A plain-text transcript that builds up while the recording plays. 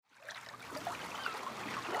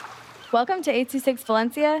Welcome to 826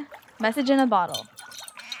 Valencia, message in a bottle.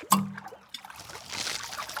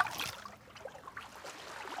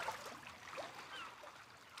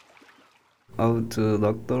 Out to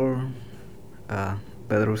Doctor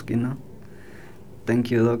Pedro Esquina.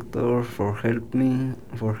 Thank you, doctor, for helping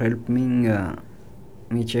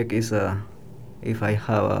me check is if I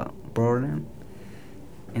have a problem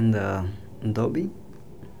in the Dobby.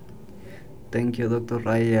 Thank you, doctor.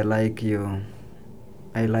 I like you.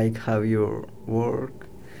 I like how you work.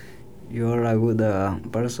 You are a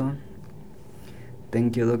good person.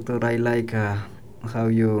 Thank you, doctor. I like how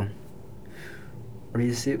you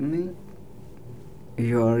receive me.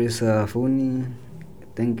 You are is funny.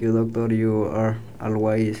 Thank you, doctor. You are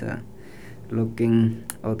always looking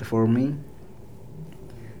out for me.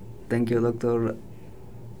 Thank you, doctor.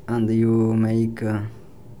 And you make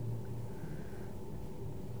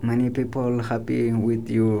many people happy with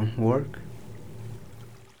your work.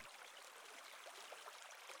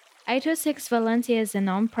 826 Valencia is a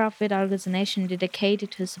nonprofit organization dedicated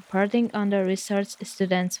to supporting under-researched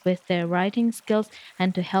students with their writing skills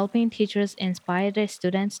and to helping teachers inspire their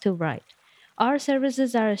students to write. Our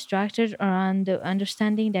services are structured around the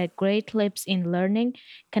understanding that great leaps in learning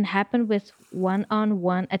can happen with one on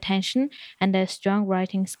one attention and that strong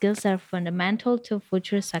writing skills are fundamental to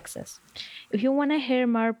future success. If you want to hear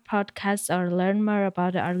more podcasts or learn more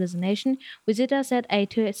about the organization, visit us at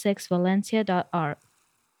 826valencia.org.